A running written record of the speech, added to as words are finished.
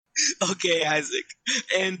Okay, Isaac.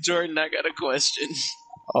 And Jordan, I got a question.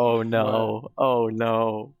 Oh no. Oh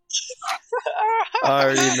no. I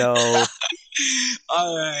already know.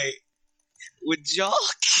 Alright. Would y'all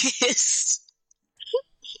kiss?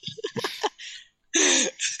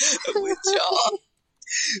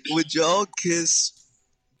 would y'all kiss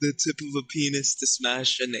the tip of a penis to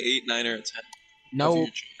smash an 8, 9, or a 10? Nope.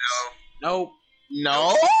 Nope.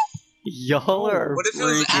 No? Y'all are What if it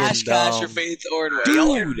was freaking Ash Kaash or dumb. Faith Ordway?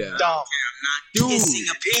 Dude. Dumb. Dude. A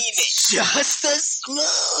penis. Just as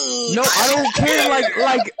smooth. No, I don't care.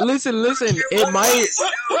 Like, listen.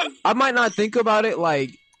 I might not think about it like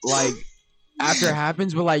after it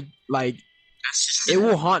happens, but like, it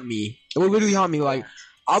will haunt me. It will literally haunt me. Like,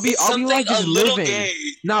 I'll be like just living. Gay.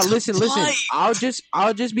 Now, listen. Why? I'll just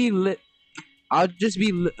be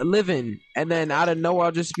living, and then out of nowhere,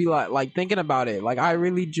 I'll just be like thinking about it. Like, I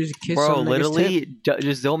really just kiss some nigga's literally, tip.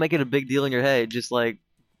 just don't make it a big deal in your head. Just like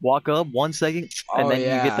walk up 1 second, and then you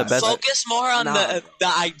get the best. Focus more on the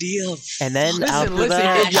idea of. And then Listen, after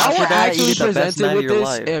that, if y'all were actually presented with this,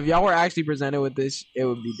 life. if y'all were actually presented with this, it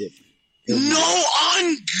would be different. No,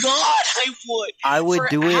 on God, I would. I would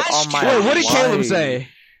do it Ash on my. Wait, what did life. Caleb say?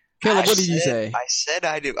 Caleb, what did you say? I said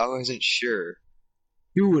I wasn't sure.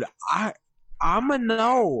 Dude, I'm a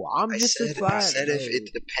no. I said if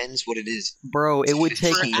it depends what it is. Bro, it would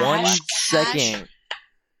take For 1 Ash second,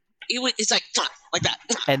 It's like that.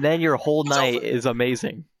 and then your whole It's night over. is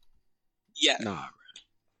amazing. Yeah. Nah,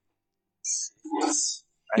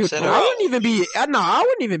 I dude, said I wouldn't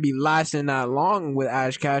even be lasting that long with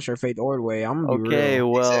Ash Kaash or Faith Ordway. I'm gonna be Okay,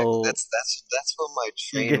 real. well, that's what my you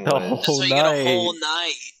train get the was. whole So you get a whole night.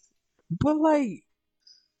 night. But like,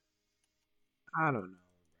 I don't know.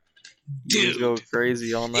 You just go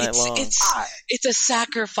crazy all night long. It's a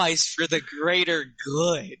sacrifice for the greater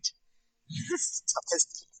good.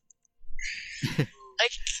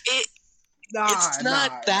 Like it's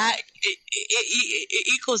not that. It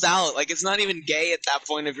equals out. Like, it's not even gay at that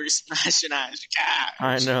point if you're smashing Ash Kaash.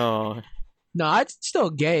 I know. No, it's still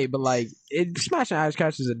gay, but like, smashing Ash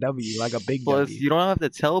Kaash is a W, like a big Plus, W. you don't have to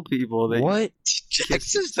tell people that. What? Jack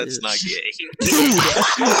says that's not gay. In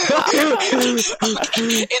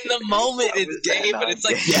the moment, it's gay, but it's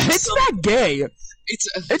like It's not gay.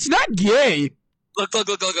 It's not gay. Look.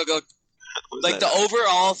 Like the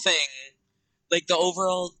overall thing. Like the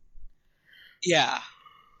overall. Yeah.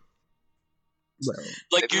 Bro.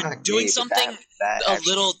 Like you're doing something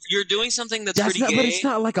You're doing something that's pretty not, gay. but it's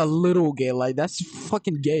not like a little gay. Like, that's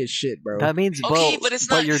fucking gay as shit, bro. That means Okay, both. but it's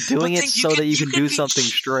not- you're doing but it think so you that could- you you can could do be- something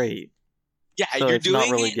straight. Yeah, So you're it's not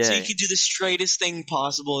doing really it so you gay. can do the straightest thing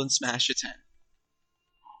possible and smash a 10.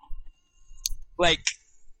 Like,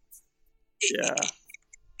 Yeah.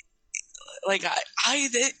 like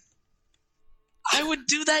I would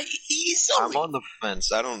do that easily. I'm on the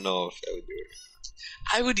fence. I don't know if I would do it.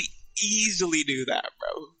 I would easily do that,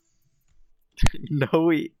 bro.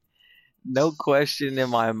 No question in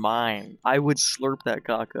my mind. I would slurp that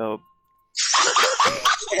cock up.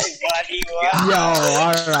 Yo,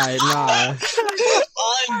 alright, nah.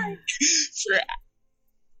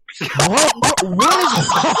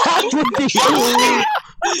 What is wrong with you?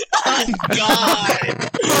 Oh, God.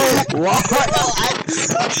 What? Bro,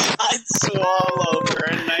 I'd swallow for a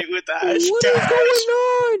night with Ash What is Kaash. going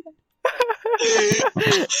on?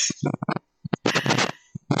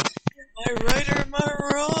 Am I right or am I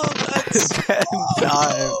wrong? That's 10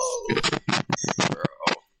 times.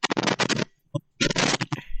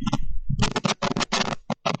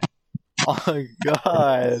 Oh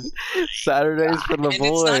God! Saturdays for the And boys.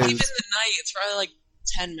 it's not even the night. It's probably like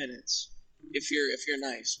 10 minutes if you're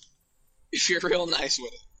nice. If you're real nice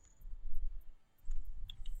with it.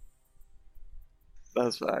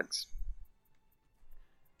 That's facts.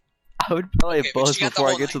 I would probably Okay, but buzz you got the before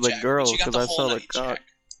I whole get to night, the Jack. girl But you got because the I whole saw the night, cock. Jack.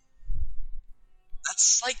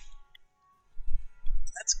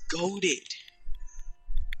 That's goated.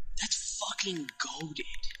 That's fucking goated.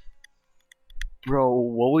 Bro,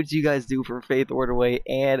 what would you guys do for Faith Ordway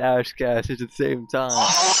and Ash Kaash at the same time?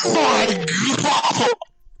 Oh my God!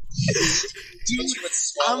 Dude,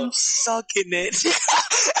 I'm sucking it.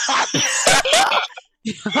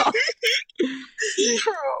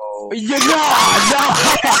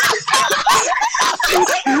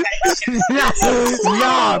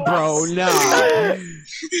 Nah, bro, nah.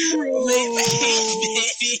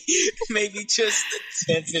 Maybe just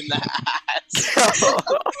the tip in the ass.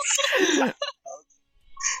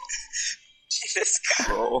 This guy.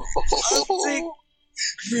 Bro. I'll take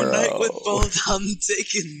for a night with both. I'm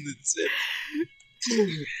taking the tip.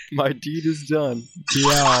 My deed is done.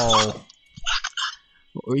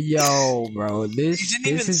 Yo, bro, You didn't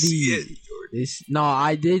even is see the it, Jordan. No,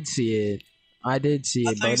 I did see it. I did see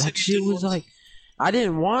it, bro. That shit was like, I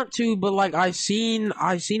didn't want to, but like I seen it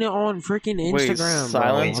on freaking Instagram. Wait,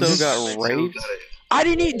 Silento got raped? I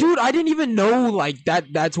didn't even know like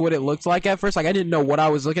that's what it looked like at first. Like I didn't know what I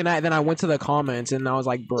was looking at. Then I went to the comments and I was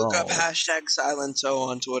like, bro. Look up #Silento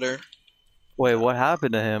on Twitter. Wait, what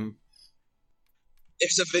happened to him?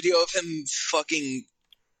 There's a video of him fucking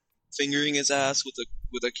fingering his ass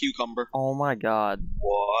with a cucumber. Oh my god.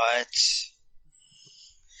 What?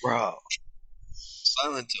 Bro.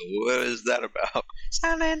 Silento, what is that about?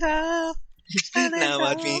 Silento. Now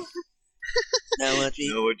watch me. Now watch me.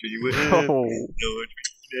 Know what you win. Bro. Know what you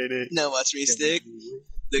did it. Now watch me stick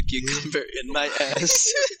the cucumber in my ass.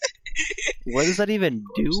 What does that even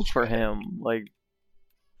do for him? Like,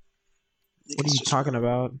 What are you talking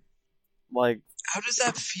about? like, how does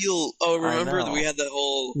that feel? Oh, remember that we had the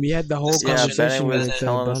whole yeah, conversation. Benny was with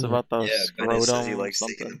telling us about the Yeah, Bennett says he scrotum likes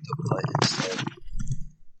something. taking the blood instead.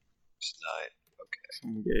 It's not.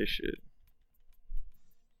 Some gay shit.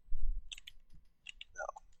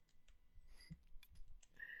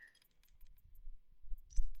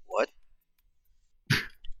 What?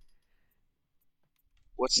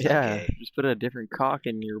 What's that Yeah, gay? just put a different cock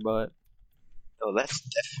in your butt. No, that's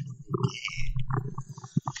definitely gay.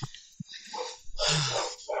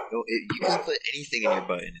 No, you can put anything in your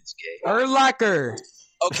butt and it's gay. Or lacquer.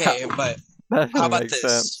 Okay, but That how about makes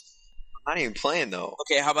this? sense. I'm not even playing though.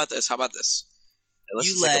 Okay, how about this? How about this? Unless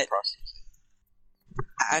You it's like let- a prostitute.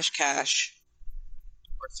 Ash Kaash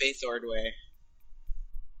or Faith Ordway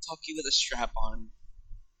talk you with a strap on,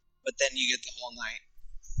 but then you get the whole night.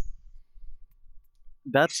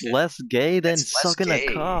 That's less gay than That's less sucking gay.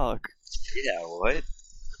 a cock. Yeah, what?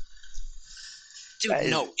 Dude, That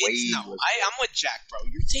is no, way it's no. more- I'm with Jack, bro.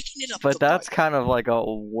 You're taking it up. But the that's butt. kind of like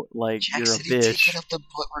like Jack you're a said he'd take bitch. it up the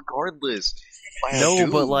butt regardless. By a No,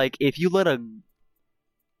 dude. but like if you let a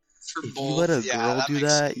For if both. you let a Yeah, girl do makes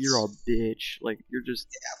that, sense. you're a bitch. Like you're just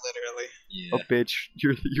Yeah, literally. Yeah. a bitch.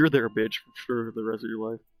 You're their bitch for the rest of your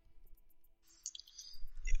life.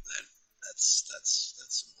 Yeah, that's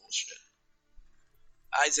some bullshit.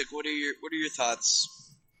 Isaac, what are your thoughts?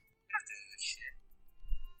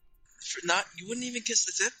 For not, you wouldn't even kiss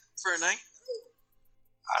the tip for a night?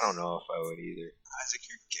 I don't know if I would either. Isaac,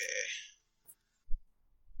 you're gay.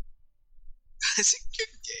 Isaac, you're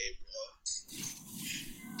gay, bro.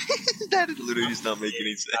 That literally does not make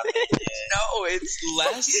any sense. No, it's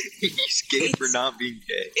less. He's gay for not being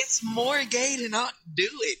gay. It's more gay to not do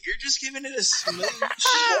it. You're just giving it a smooch.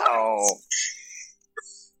 No.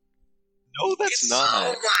 No, that's not. Oh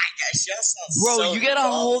my gosh, that sounds bro, you get a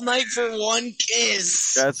whole night for one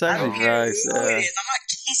kiss. That's I don't actually care nice. who it Yeah. is. I'm not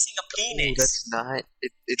kissing a No, penis. that's not.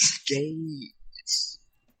 It's gay. It's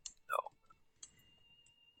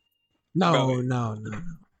No, Bro. no.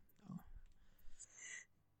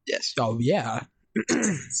 yes. Oh yeah.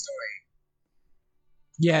 Story.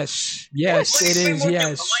 Yes, it is.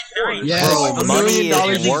 Yes. Yes. Bro, $1 money million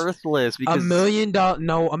is is- worthless $1 because million.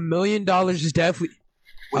 No, $1 million is definitely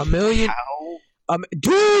Wait, $1 million. How?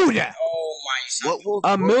 Dude, Oh my What will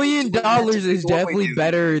 $1 million what will is Faith Ordway definitely do?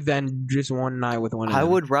 better than just one night with one of I them.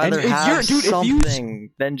 would rather And if have you're- dude, if you- something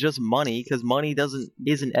than just money because money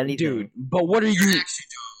isn't anything. Dude, but what are you?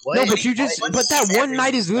 What? No, but you just. What But that is one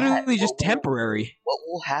night is that? literally just What will- temporary. What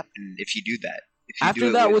will happen if you do that? If you After do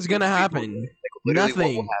it that, with- what's gonna with Faith happen? Ordway? Like, literally,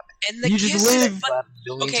 Nothing. What will happen? And the You just kiss live- is, but,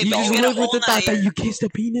 Millions okay, of You but just you dollars. get a live with the whole thought that night. you kissed a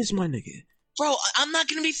penis, my nigga. bro, I'm not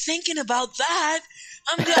gonna be thinking about that.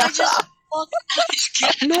 I just fuck.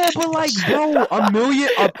 No, but like, bro, $1 million.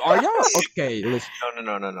 Are y'all okay? Listen,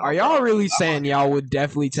 No. are y'all really saying y'all would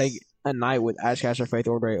definitely take a night with Ash Kaash or Faith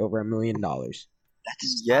Ordway over $1 million?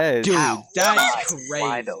 Yes, Dude, How? that's Why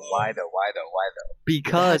crazy. though? Why though?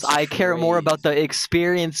 because That's I care more crazy. about the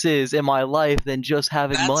experiences in my life than just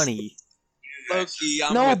having That's- money. Low-key,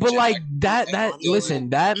 I'm No, with but Jack. like that. I'm doing Listen,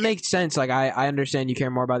 that makes sense. Like, I understand you care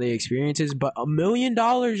more about the experiences, but $1 million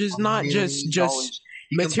is not just You can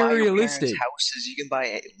buy your materialistic. parents' houses. You can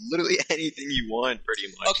buy literally anything you want, pretty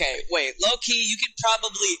much. Okay, wait, low key, you could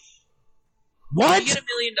probably What? If you get $1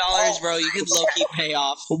 million, bro, you could low key pay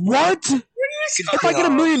off. What? If I get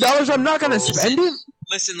 $1 million, I'm not gonna spend it.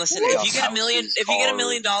 Listen. If you get $1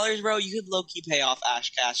 million, bro, you could low key pay off Ash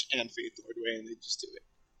Kaash and Faith Ordway, and they just do it.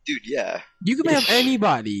 Dude, yeah. You can have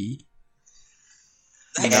anybody,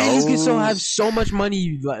 Like, and you can still No. have so much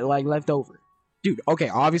money like left over. Dude, okay,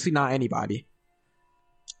 obviously not anybody.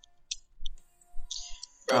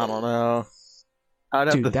 I don't know. I'd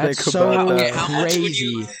have Dude, to that's think so about Okay, that. how much would crazy.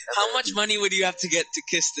 you? How much money would you have to get to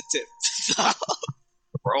kiss the tip?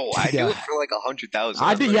 Bro, I do Yeah. it for like 100,000.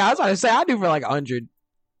 I do. Yeah, I was about to say I do for like 100.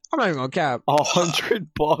 I'm not even gonna cap. $100.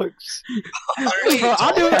 Bro,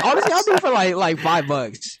 I'll do it. Honestly, I'll do it for like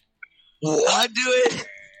 $5. I'd do it.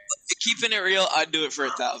 Keeping it real, I'd do it for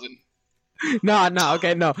 1,000. No,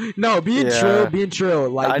 okay, no. Being trill,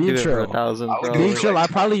 like I'd being do it trill. for 1,000, bro. Being trill, I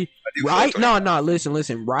probably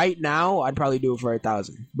listen. Right now, I'd probably do it for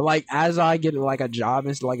 1,000. But like, as I get like a job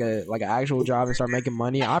and like an actual job and start making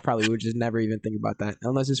money, I probably would just never even think about that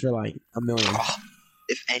unless it's for like $1 million.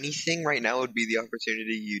 If anything, right now would be the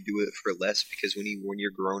opportunity you do it for less because when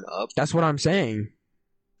you're grown up. That's what I'm saying.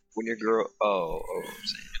 When you're I'm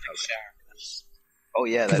saying. Oh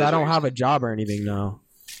yeah, because I don't have a job or anything now.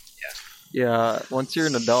 Yeah, once you're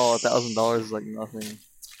an adult, $1,000 is like nothing.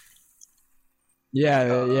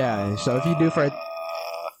 Yeah. So if you do for,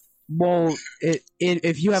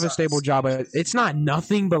 if you have a stable job, it's not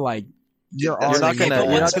nothing, but like you're not gonna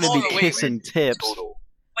be kissing tips.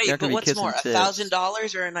 Wait, but what's more,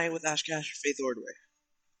 $1,000 or a night with Ash Kaash or Faith Ordway?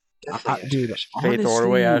 Dude, Faith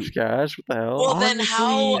Ordway, Ash Kaash, what the hell? Well, then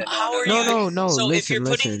how are you? No. So listen, if you're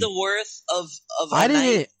putting the worth of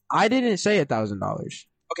I didn't say $1,000.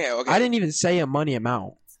 Okay. I didn't even say a money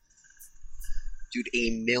amount. Dude,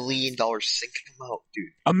 $1 million sink amount,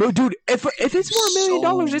 dude. Dude, if it's for $1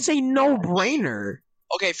 million, it's a no-brainer.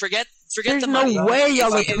 Okay, forget There's the money. No way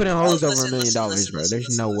y'all are putting hoes over $1 million, bro.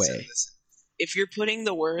 There's no way. If you're putting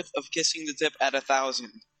the worth of kissing the tip at 1,000,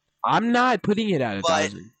 I'm not putting it at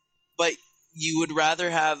 1,000. But you would rather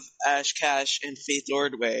have Ash Kaash and Faith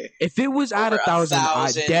Ordway. If it was at 1,000,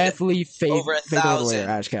 I'd definitely Faith Ordway or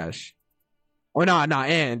Ash Kaash. Or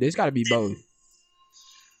and it's got to be both.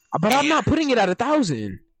 But I'm not putting it at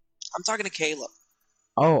 1,000. I'm talking to Caleb.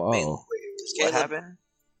 Oh. Wait, what happened?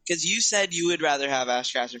 Because you said you would rather have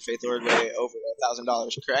Ash Kaash and Faith Ordway over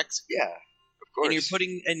 $1,000, correct? Yeah, of course.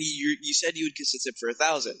 And you said you would kiss a tip for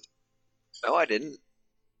 1,000. No, I didn't.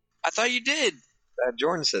 I thought you did.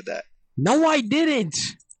 Jordan said that. No, I didn't.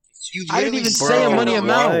 I didn't even Bro, say a money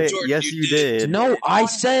amount. Jordan, yes, you did. No, I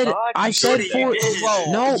said for.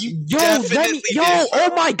 No,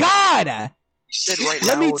 oh my God. You said right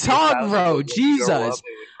Let now, me talk, bro. Jesus.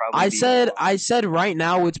 I said more. right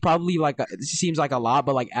now it's probably like it seems like a lot,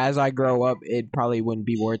 but like as I grow up, it probably wouldn't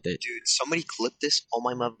be worth it. Dude, somebody clip this on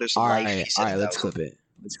my mother's all life. All right, let's clip it.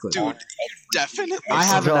 Dude, definitely. I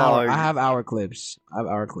have hour clips.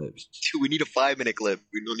 Dude, we need a 5-minute clip.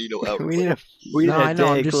 We don't need no hour. I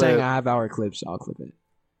know. I'm just saying I have hour clips. I'll clip it.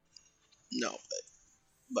 No,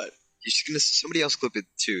 but you're just gonna somebody else clip it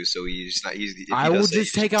too. So he's not easy. I will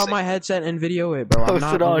just take out my headset and video it, bro.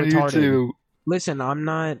 Post it on YouTube. Listen, I'm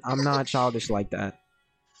not childish like that.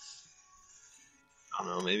 I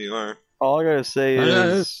don't know. Maybe you are. All I gotta say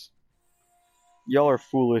is, y'all are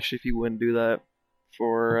foolish if you wouldn't do that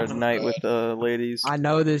for a night with the ladies. I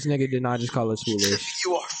know this nigga did not just call us foolish.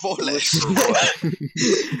 You are foolish.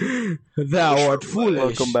 Thou art foolish.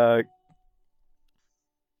 Welcome back.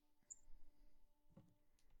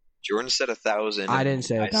 Jordan said 1,000. I didn't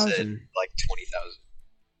say 1,000. I said like 20,000.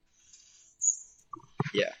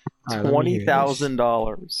 Yeah.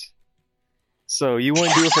 $20,000. So you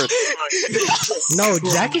wouldn't do it for? No,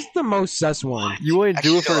 Jack is the most sus one. You wouldn't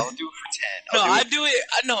do it for? I'll do it for 10. I'd do it.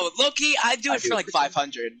 No, low-key, I'd do it for like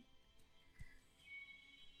 500.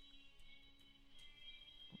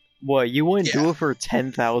 What? You wouldn't do it for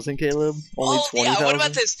 10,000, Caleb? Only 20,000. Yeah. What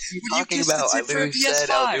about this? When you kiss the tip for a PS5,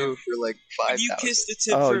 I'll do it for like 5,000. When you kiss the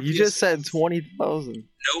tip for a PS5. You just said 20,000.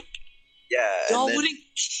 Nope. Yeah. Y'all wouldn't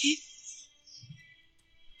kiss.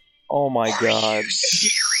 Oh my God!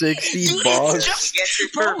 $60.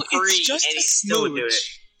 Bro, it's just a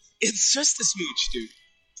smooch. It's just a smooch, dude.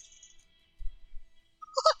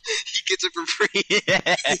 He gets it for free.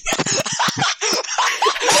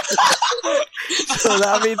 So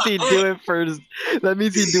that means he'd do it for. That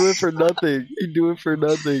means he'd do it for nothing. He'd do it for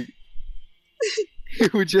nothing. He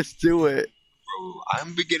would just do it. Bro,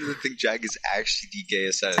 I'm beginning to think Jack is actually the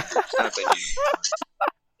gayest out of the group.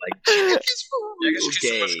 Like, Jack is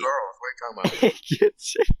gay. Girls. What are you talking about? He gets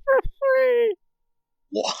it for free.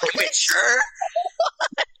 What? Immature?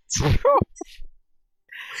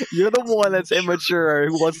 You're the one that's immature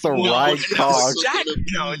who wants to ride cock.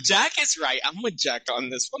 Jack is right. I'm with Jack on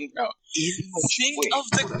this one, bro. Think of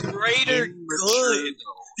the greater good.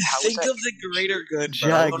 Think of the greater good, bro.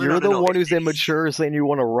 Jack, you're the one who's immature saying you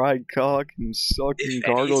want to ride cock and suck and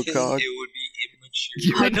gargle cock. It would be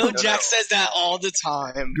immature. I know Jack says that all the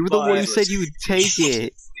time. You're the one who said you would take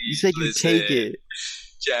it. You said you'd take it.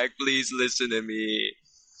 Jack, please listen to me.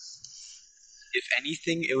 If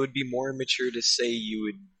anything, it would be more immature to say you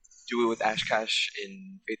would do it with Ash Kaash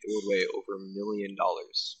and Faith Ordway over $1 million.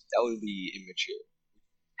 That would be immature.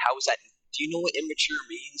 How is that? Do you know what immature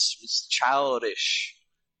means? It's childish.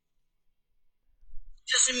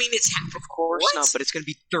 doesn't mean it's half. Of course not, but it's gonna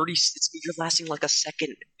be 30. You're lasting like a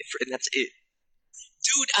second, and that's it.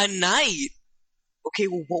 Dude, a night. Okay,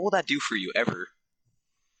 well, what will that do for you ever?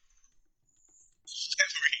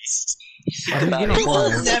 Memories. We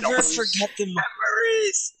will never forget the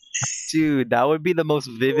memories. Dude, that would be the most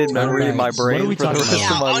vivid memory in my brain for the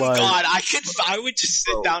rest of my life. God, I would just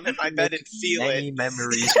sit down in my bed and feel many it.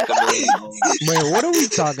 memories with $1 million. Wait, what are we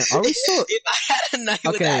talking? Are we still? If I had a night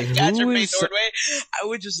with Ash Kaash or Faith Ordway, I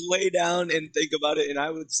would just lay down and think about it, and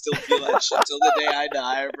I would still feel that shit till the day I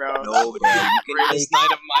die, bro. No, bro. The greatest night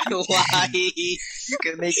of my life. You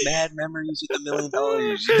can make mad memories with $1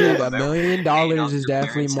 million. Dude, $1 million is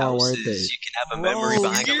definitely more worth it. You can have a memory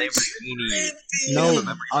behind a Lamborghini. No, a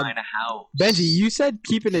memory behind a house. Benji, you said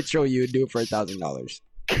keeping it chill, you would do it for $1,000.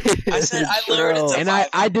 I said I lowered it to And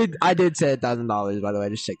I did say $1,000. By the way,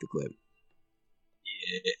 just check the clip.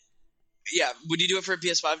 Yeah, would you do it for a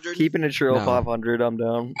PS5, Jordan? Keeping it chill, No. 500. I'm down.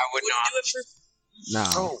 I would not. Do it for...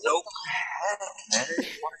 Nah, Bro, nope.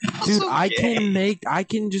 dude, I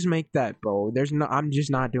can just make that, bro. I'm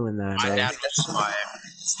just not doing that, My bro. dad was smart.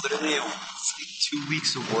 It's literally it's like 2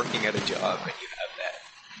 weeks of working at a job, and you have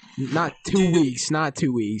that. Not 2 weeks, not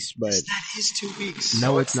 2 weeks, but That is 2 weeks.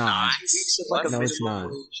 no, it's not. 2 weeks of like a No, it's minimum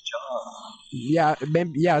not. wage job.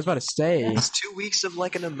 Yeah, I was about to say. It's 2 weeks of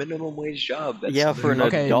like a minimum wage job. That's Yeah, for an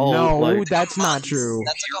Okay, adult. no, like, that's not true.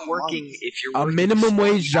 That's like if you're A working minimum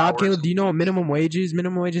 40 wage job, hours, Caleb. Do you know what minimum wage is?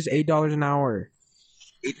 Minimum wage is $8 an hour.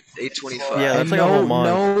 $8.25. Yeah, And that's like a whole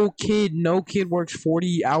month. no kid works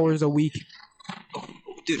 40 hours a week.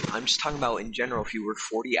 Dude, I'm just talking about in general. If you work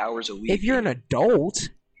 40 hours a week, If you're an adult,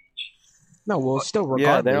 no, well, still regardless.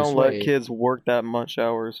 yeah, they don't let wait. kids work that much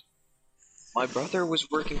hours. my brother was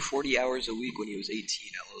working 40 hours a week when he was 18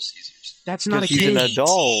 at Little Caesars. That's not a Because he's an kid.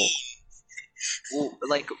 adult. Well,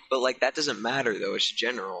 but that doesn't matter though. It's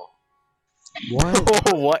general.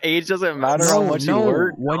 What? What age doesn't matter how much you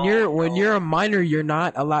work? When you're a minor, you're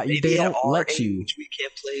not allowed. They Maybe don't at our let age, you. We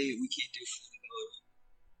can't play. We can't do.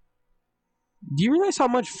 Do you realize how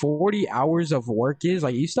much 40 hours of work is?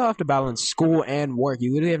 Like, you still have to balance school and work.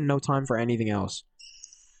 You literally have no time for anything else.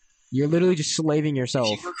 You're literally just slaving yourself.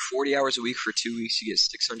 If you work 40 hours a week for 2 weeks, you get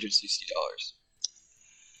 $660.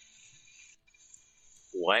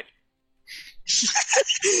 What?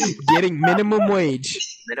 Getting minimum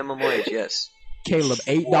wage. Minimum wage, yes. Caleb,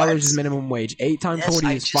 $8 is minimum wage. 8 times 40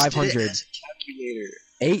 is 500. Calculator.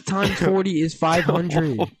 8 times 40 is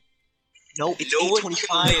 500. No, it's No one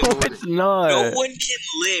 $8.25. No, it's not. No one can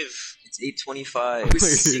live It's $8.25. with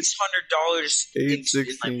 $600 in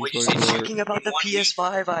 16, like, 24. We're talking about the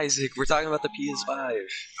PS5, Isaac. We're talking about the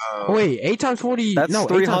PS5. Wait, 8 times 40. That's no,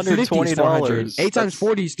 8 times 50 is 400. $320. 8 times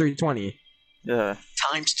 40 is 320. Yeah.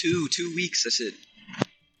 Times 2. 2 weeks, that's it.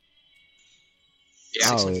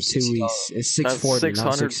 Yeah, Oh, 2 weeks. It's That's 640,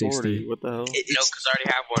 not 660. 640. What the hell? No, because I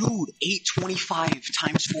already have one. Dude, $8.25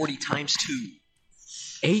 times 40 times 2.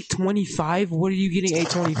 825? What are you getting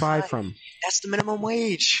 825 from? That's the minimum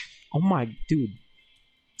wage. Oh my, dude.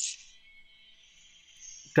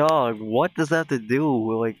 Dog, what does that have to do?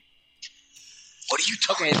 Like, What are you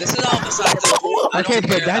talking Okay, this is all besides the point. I Okay, don't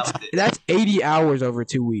but care. that's 80 hours over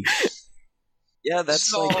 2 weeks. Yeah, that's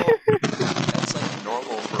So- like that's like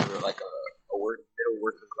normal for like a middle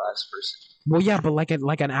working class person. Well, yeah, but like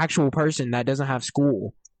an actual person that doesn't have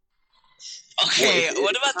school. Okay, Well,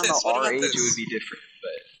 what if about it's this? on What our about age, this? it would be different.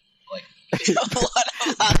 But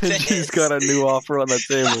What about this? she's got a new offer on the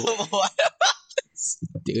table. What about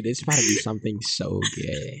Dude, it's about to be something so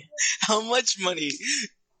gay. how much money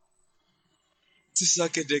to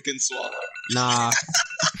suck a dick and swallow? Nah.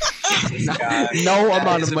 No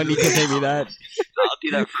amount of money can pay me that. I'll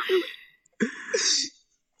do that for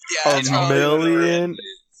Yeah, A it's probably million?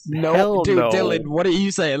 No, Hell dude, no. Dylan, what are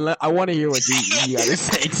you saying? I want to hear what you gotta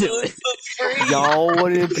say, Dylan. Y'all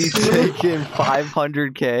wouldn't be taking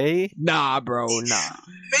 500K? Nah, bro, nah.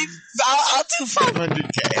 Maybe, I'll do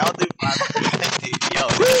 500K. I'll do 500K. Yo.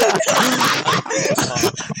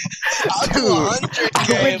 I'll do 100K.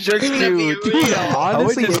 I would if we're just gonna be do- real.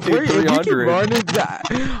 Honestly, just if do we can 300. run into that,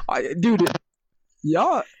 dude,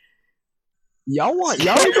 y'all even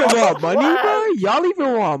want money, bro? Y'all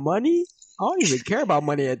even want money? I don't even care about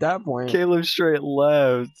money at that point. Caleb straight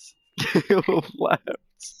left. Caleb left.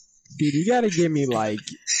 Dude, you gotta give me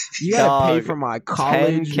you gotta pay Dog, for my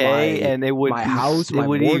college, 10K, and it would my be, house, it my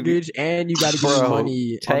would even- mortgage, and you gotta give me Bro,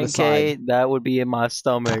 money on the side. 10K, that would be in my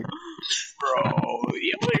stomach. Bro,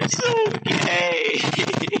 you're so gay.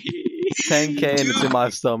 10K and it's in my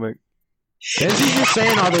stomach. Then she's just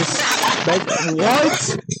saying all this.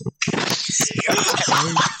 What?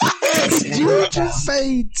 Did you just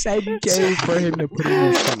say 10K for him to put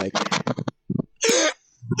in his stomach?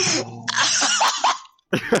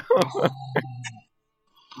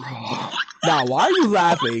 Now, why are you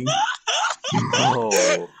laughing?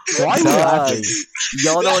 Oh, Why are you laughing?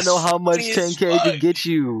 y'all don't know how much 10K can get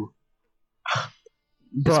you,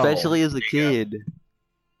 Bro, especially as a kid.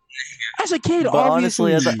 as a kid, But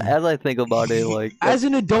obviously. honestly, as I think about it, like As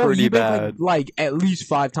an adult, pretty you make bad. like at least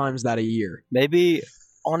 5 times that a year. Maybe,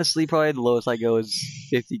 honestly, probably the lowest I go is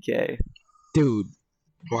 50K. Dude,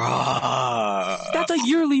 Bruh. that's a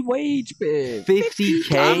yearly wage, man.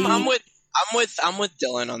 50K, I'm with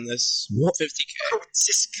Dylan on this. What?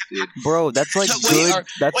 50K. bro. That's like So, good. are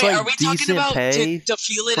That's we like talking decent about pay. to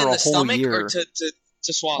feel it for in a the whole stomach year. or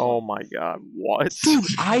to swallow? Oh my god, what? Dude,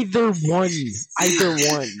 either one,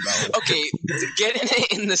 bro. Okay, getting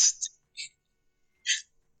it in the.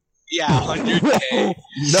 Yeah, 100K.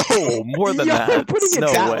 No, more than Yo, that. putting it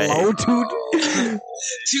No that way. low, dude.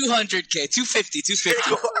 200K, 250.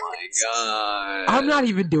 Oh my god. I'm not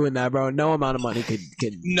even doing that, bro. No amount of money could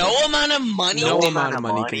No amount of money. no No amount of amount of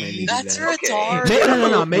money money? can make me do That's that. retarded.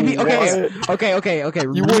 No. Maybe okay. What? Okay.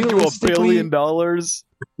 You went to $1 Realistically, billion?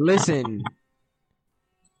 listen.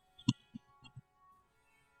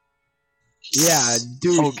 Yeah,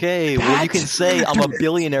 dude. Okay, well you can That's- say I'm a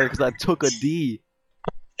billionaire because I took a D.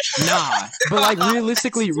 Nah, but like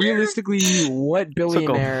realistically, what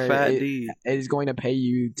billionaire Took a fat D. is going to pay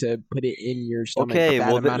you to put it in your stomach? Okay, that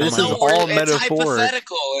well, amount of this is money? all it's metaphoric.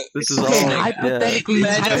 hypothetical. This is Okay, all hypothetically,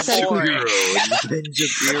 Metaphoric.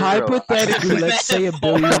 hypothetically, let's say a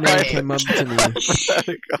billionaire came up to me.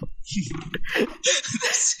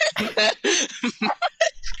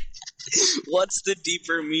 What's the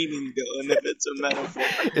deeper meaning, Dylan, if it's a metaphor?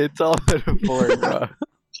 It's all metaphoric, bro.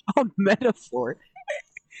 A metaphor.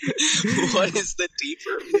 What is the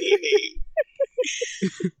deeper meaning?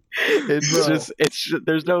 It's Bro. just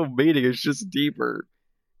there's no meaning. It's just deeper.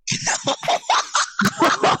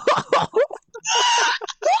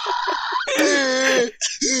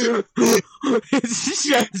 It's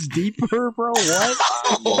just deeper, bro. What?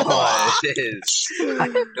 What is? I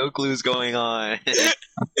have no clues going on.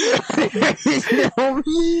 No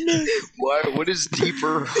meaning. What is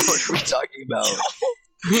deeper? What are we talking about?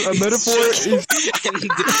 A metaphor is and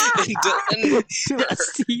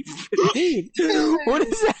just deep. What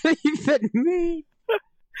does that even mean?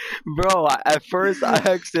 Bro, at first I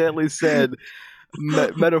accidentally said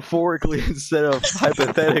metaphorically instead of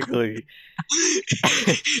hypothetically.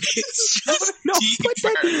 it's just No,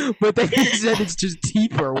 deeper. but then you said it's just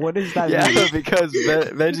deeper. What does that Yeah, mean? because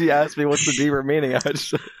Benji asked me what's the deeper meaning. I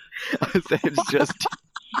said it's just.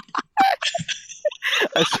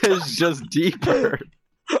 I said it's just deeper.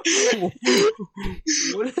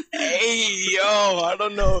 What? Hey, yo, I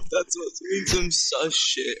don't know if that's what means some sus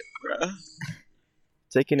shit, bruh.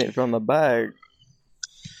 Taking it from the bag.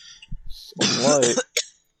 What?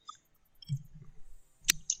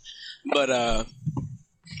 But,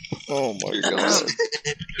 Oh my Here god. comes.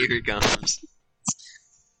 Here it comes.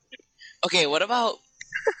 okay, what about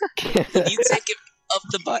you take it up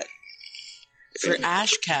the butt for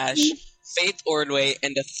Ash Kaash, Faith Ordway,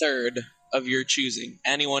 and a third of your choosing?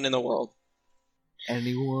 Anyone in the world.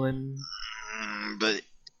 Anyone? But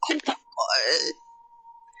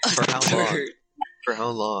For how long? Third. for how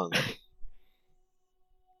long?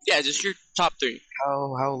 Yeah, just your top 3.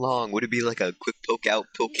 How long? Would it be like a quick poke out,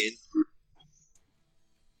 poke in?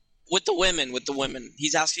 With the women.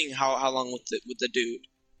 He's asking how long with the dude.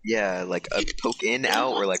 Yeah, like a poke in,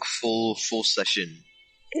 out, or like full session.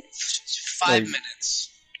 5 Like- minutes.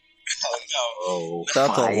 Oh, That's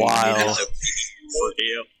a 5 while. minutes.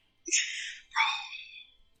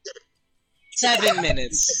 7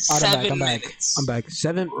 minutes. Alright, I'm back, 7 I'm back. minutes. I'm back.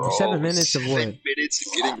 7 minutes of 7 what? minutes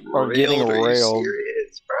of getting Of getting railed. Are you railed.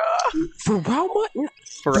 serious, bro? For how much?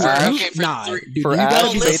 For For Ash? okay, for Nah, three- dude, for you Ash, gotta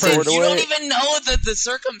No, be the listen, Faith first. you Ordway? don't even know the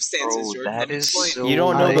circumstances, Bro, Jordan. that I'm is explaining. so You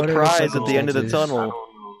don't know What the are prize at the end of the circumstances? tunnel.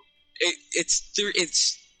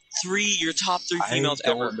 It's 3, your top 3 females I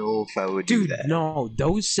don't ever. know if I would do Dude, that. no,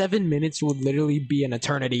 those 7 minutes would literally be an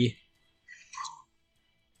eternity.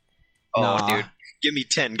 Oh, Nah. dude, give me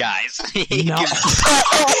 10 guys. No.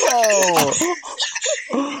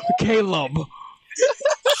 Oh, Caleb.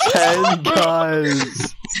 10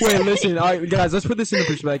 guys. Wait, listen, all right, guys, let's put this into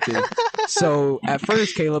perspective. So, at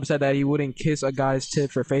first, Caleb said that he wouldn't kiss a guy's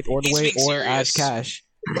tit for Faith Ordway being or Ash serious. Cash.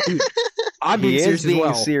 Dude, I'm being He serious is as being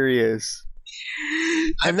well. serious.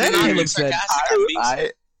 And then I'm not Caleb being said, sarcastic, I'm being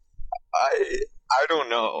serious. I don't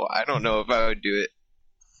know. I don't know if I would do it.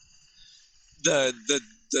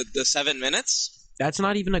 The 7 minutes? that's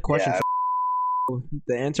not even a question. Yeah. For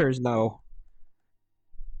the answer is no.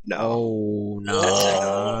 No. Oh, no.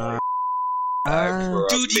 That's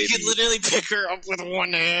Dude, you can literally pick her up with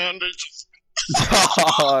one hand.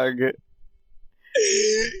 Dog.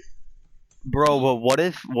 Bro, but what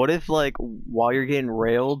if like while you're getting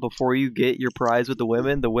railed, before you get your prize with the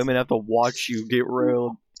women have to watch you get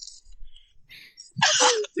railed?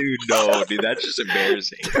 Dude, no, dude, that's just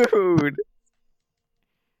embarrassing. Dude.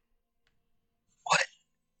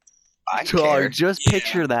 I care. Just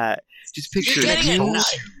picture that. Just picture You're getting you.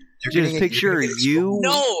 Just picture you.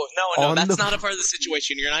 No, that's not the- a part of the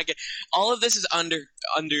situation. You're not getting. All of this is under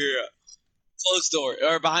closed door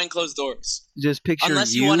or behind closed doors. Just picture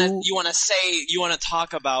Unless you. you want to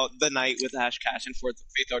talk about the night with Ash Kaash and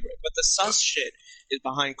Faith Ordway, but the sus shit is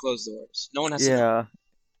behind closed doors. No one has to know. Yeah,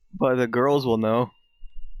 but the girls will know.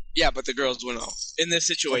 Yeah, but the girls will know in this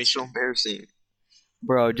That's situation. so embarrassing.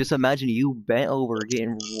 Bro, just imagine you bent over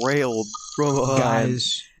getting railed from behind,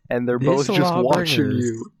 Guys, and they're this both just law watching bringer-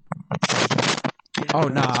 you. Oh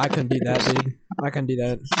nah, I couldn't do that, dude. I couldn't do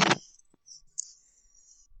that.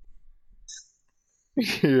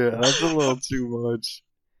 Yeah, that's a little too much.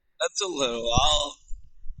 That's a little.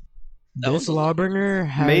 This lawbringer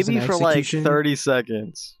has Maybe an for like execution- 30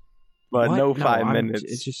 seconds, but What? no 5 I'm- minutes.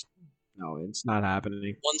 It's just no, it's not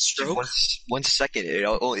happening. One stroke. 1 second. It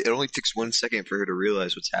only takes 1 second for her to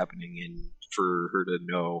realize what's happening and for her to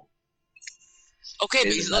know. Okay,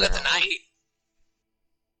 but you look at the night.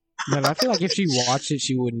 Man, I feel like if she watched it,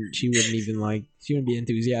 she wouldn't even like. She wouldn't be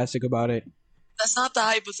enthusiastic about it. That's not the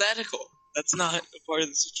hypothetical. That's not a part of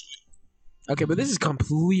the situation. Okay, but this is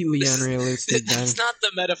completely unrealistic. Then That's not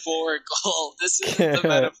the metaphorical. This is the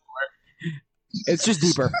metaphor. it's just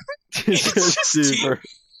deeper, It's just super.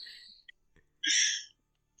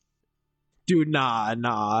 dude. Nah. I'm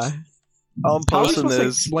How are we posting supposed to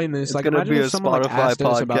this. explain this? It's Like, gonna imagine be if a someone, like, Spotify asked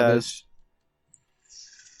us about podcast. this.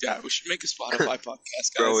 Yeah, we should make a Spotify podcast, guys.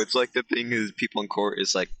 Bro, it's like the thing is people in court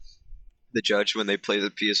is like the judge when they play the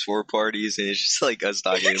PS4 parties, and it's just like us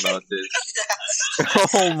talking about this.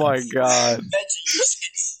 Oh my god.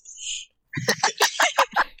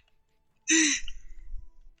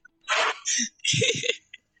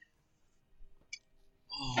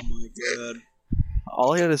 Oh my god.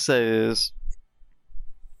 All I gotta say is,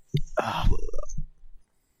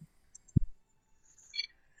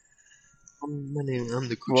 I'm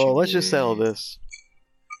the well, let's just settle this.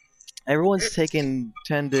 Everyone's taking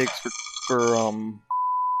 10 dicks for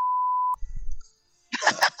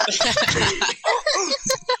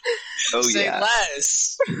Oh Say yeah,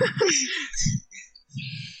 less.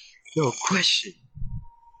 no question.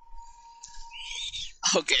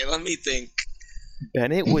 Okay, let me think.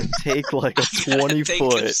 Bennett would take like a I gotta 20 think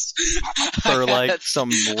foot of- for I like gotta- some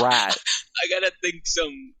rat. I gotta think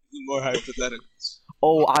some more hypotheticals.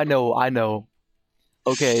 Oh, I know.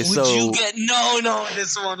 Okay, Would so you get no?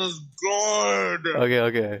 This one is good.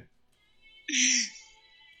 okay.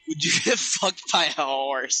 Would you get fucked by a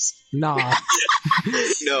horse? Nah,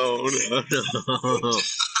 No.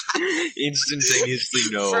 Instantaneously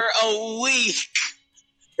no. For a week.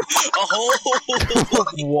 Oh,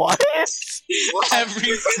 What?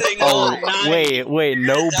 every single Oh, night. wait,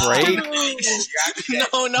 no break? No.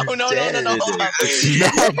 Hold on. No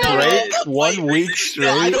break? 1 week No,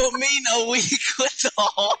 I straight? don't mean a week with the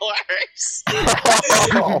horse.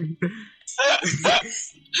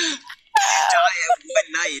 One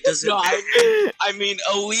night it doesn't No, matter. I mean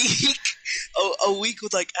a week. A week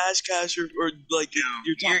with like Ash Kaash or like your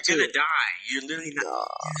You're top two. gonna die. You're literally not. You're not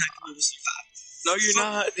gonna survive. No, you're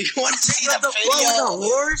not. You want to see Take the the flow with a video?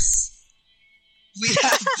 horse. We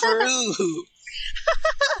have proof.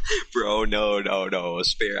 Bro, no.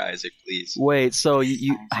 Spare Isaac, please. Wait, so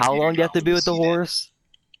you how long do you have to be with the horse?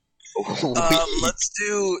 Let's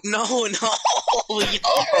do no.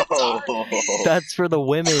 That's for the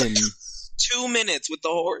women. 2 minutes with the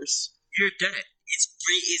horse. You're dead.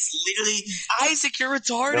 It's literally Isaac, you're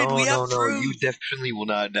retarded. No, we have proof. you definitely will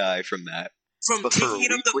not die from that. from But for a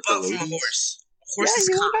picking up week the with the butt from a ladies? horse. Horse is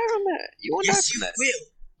you cock. won't die from that. You won't Yes, die you from that. will.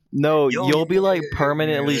 No, Yo, you'll be like yeah.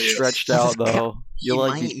 permanently stretched out though. You You'll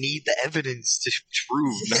might like need the evidence to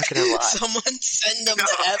prove. Not gonna lie. Someone send them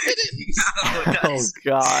the evidence. oh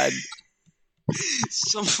god.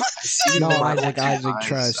 Someone send no, with them. my Isaac, own two eyes,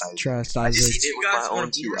 trust, Isaac. trust, I Isaac. seen it You with guys my own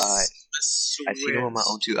want two horse? eyes. I I seen it with my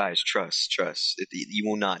own two eyes. Trust. You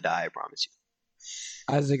will not die. I promise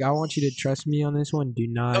you. Isaac, I want you to trust me on this one. Do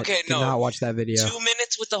not, Okay, do no. not watch that video. 2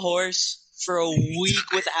 minutes with the horse for a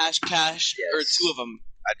week with Ash Kaash, or Yes. 2 of them.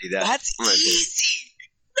 I do that. That's I'm gonna do it. easy.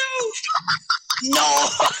 No,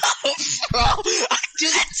 bro. I do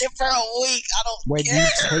that shit for a week. I don't Wait, care. you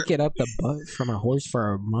take it up the butt from a horse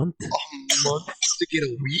for a month? A month to get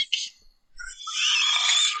a week?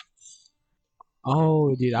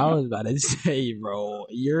 Oh, dude, I was about to say, bro,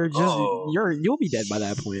 you'll be dead by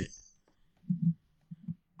that point.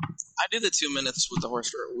 I do the 2 minutes with the horse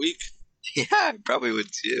for a week. Yeah, I probably would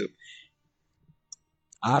too.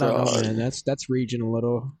 I don't know, Dog. man. That's reaching a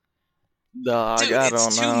little. Dog, Dude, I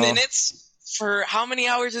it's don't 2 know. minutes for how many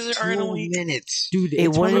hours is it earn a 2 week? minutes. Dude, It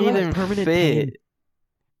it's wouldn't probably even like permanent fit. pain.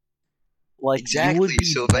 Like Exactly. you would be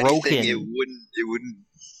So if broken. anything, it wouldn't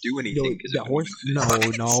do anything. 'cause The it horse?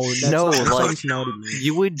 wouldn't No, that's No, not like, functionality, man.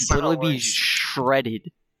 You would It's not literally how it be works.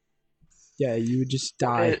 shredded. Yeah, you would just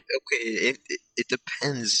die. Okay, it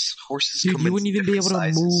depends. Horses Dude, come you in wouldn't even be able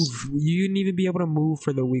different to sizes. move. You wouldn't even be able to move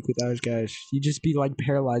for the week with Ash Kaash. You'd just be like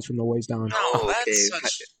paralyzed from the waist down. No, Oh, that's okay.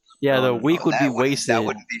 such. Yeah, No, the no, week no, would be that wouldn't- wasted. That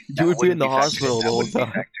wouldn't be. You that would be in wouldn't the factored hospital in. the whole That wouldn't be time.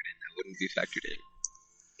 factored in. That wouldn't be factored in.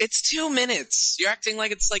 It's 2 minutes. You're acting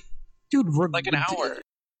like it's like Dude, like an hour.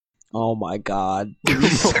 Oh my god.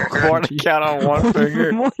 Want to count on one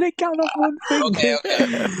finger? Want to count on one finger? Okay.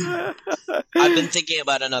 I've been thinking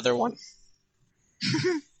about another one.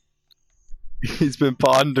 He's been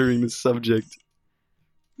pondering this subject.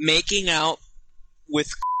 Making out with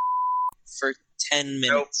for 10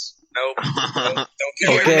 minutes. Nope. Don't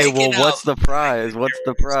You're Okay, making well, what's out. the prize? What's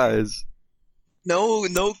the prize? No,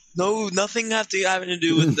 nothing having to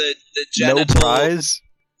do with the No genital. prize?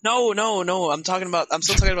 No. I'm still talking about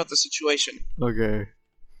the situation. Okay.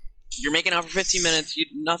 You're making out for 15 minutes.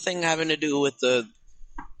 Nothing having to do with the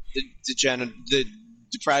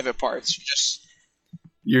private parts.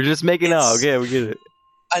 You're just making out. It's- Okay, we get it.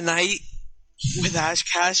 A night with Ash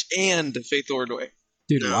Kaash and Faith Ordway.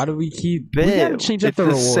 Dude, No. why do we keep... Bet. We gotta change up It's the the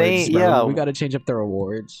rewards, same- bro. yeah. We gotta change up the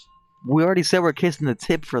rewards. We already said we're kissing the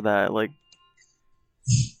tip for that. Like,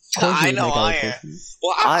 I know I am.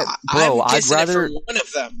 Well, Bro, I'm I'd kissing it rather- for one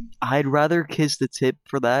of them. I'd rather kiss the tip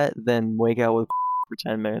for that than wake out with for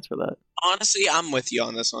 10 minutes for that. Honestly, I'm with you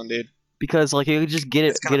on this one, dude. Because like you could just get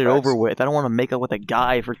It's it kinda over facts. with. I don't want to make up with a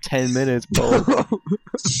guy for 10 minutes, bro.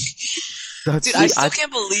 That's Dude, I still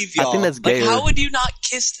can't believe I y'all. think that's like, gayer. how would you not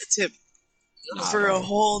kiss the tip Nah, for bro. a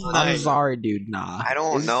whole I'm night? sorry, dude. Nah. I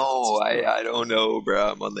don't know. I don't know,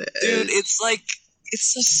 bro. I'm on the edge. Dude, it's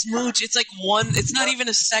a smooch. It's like one. It's not even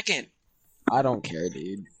a second. I don't care,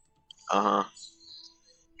 dude. Uh huh.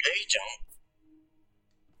 No, you don't.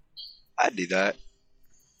 I'd do that.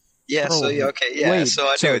 Yeah. Bro, So yeah. Okay. Yeah. wait, so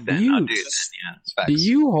I so do it do then. you- I'll do it then. Yeah. It's facts. Do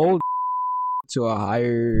you hold to a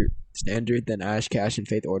higher standard than Ash Kaash and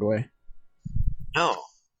Faith Ordway? No.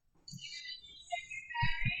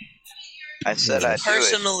 I said I'd do it.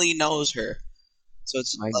 Personally knows her, so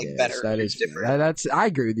it's I like guess better. that is different. fair. That's. I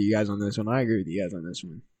agree with you guys on this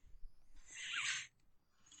one.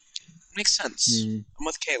 Makes sense. Mm. I'm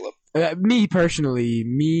with Caleb. Me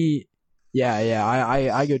personally, yeah,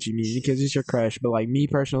 I get what you mean because it's your crush. But like me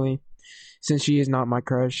personally, since she is not my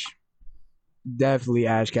crush, definitely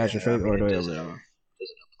Ash Kaash or Yeah, Faith I mean, it Ordway doesn't over her.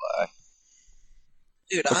 apply.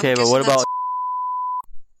 Dude, Okay, but what about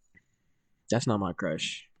That's not my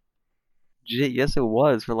crush. yes it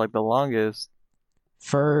was for like the longest.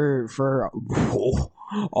 For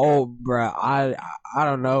oh, bruh, I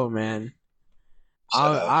don't know, man.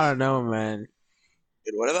 I don't know, man.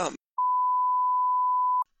 Dude, what about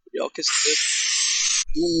y'all kiss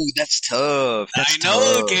the Ooh, that's tough. tip? That's I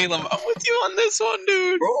know, tough. Caleb. I'm with you on this one,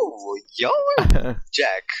 dude. Bro, y'all are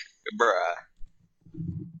Jack, bruh.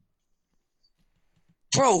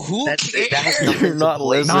 Bro, who That has cares? nothing You're not to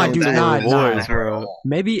play listening Nah, to dude, her nah, nah. voice, bro.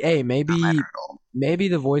 Maybe Not at all. maybe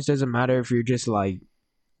the voice doesn't matter if you're just like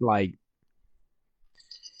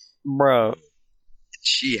Bro.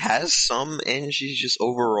 She has some, and she's just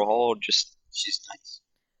overall she's nice.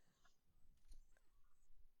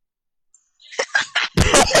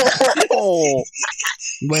 Oh,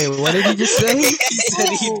 wait, what did he just say? He said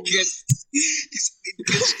he'd kiss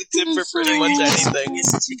the tip for pretty much anything. You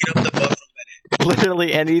get up the butt from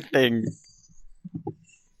literally anything.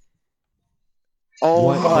 Oh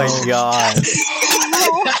What? my Oh. god.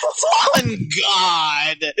 On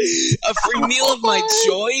God, a free meal of my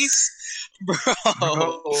choice, bro.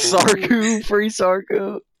 Sarku, free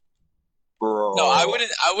Sarku. Bro. No, I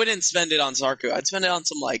wouldn't spend it on Sarku. I'd spend it on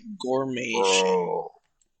some like gourmet shit.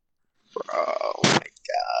 Bro. Oh my god.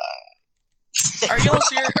 Are y'all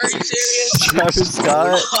serious? Are you serious? Travis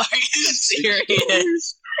Scott. Are you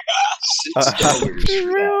serious? $6 for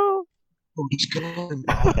that. Real? Oh, just go and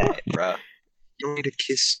buy that, bro. You don't need to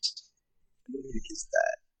kiss. You don't need to kiss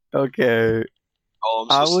that. Okay. Oh,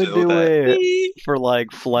 I'm I so would still do that. it for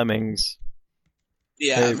like Fleming's.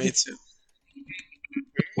 Yeah, Hey. me too.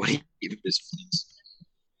 What do you even this please?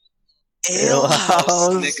 Ale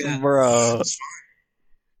house, nigga. bro.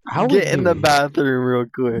 How Get in the we- bathroom real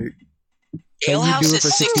quick. Can Ale you House do it is for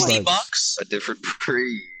 60 $60? bucks. A different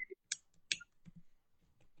breed.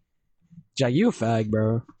 Jack, you a fag,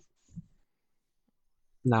 bro.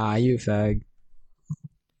 Nah, you a fag.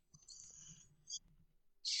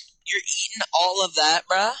 You're eating all of that,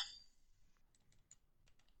 bruh?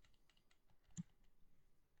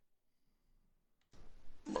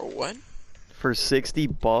 Bro, what? For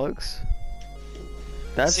 $60?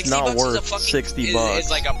 That's 60 not bucks is a worth fucking, 60 bucks.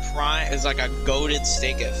 It's like a prime. It's like a goated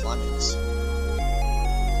steak at Fleming's.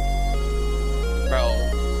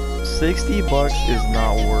 Bro, 60 bucks is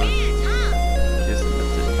not worth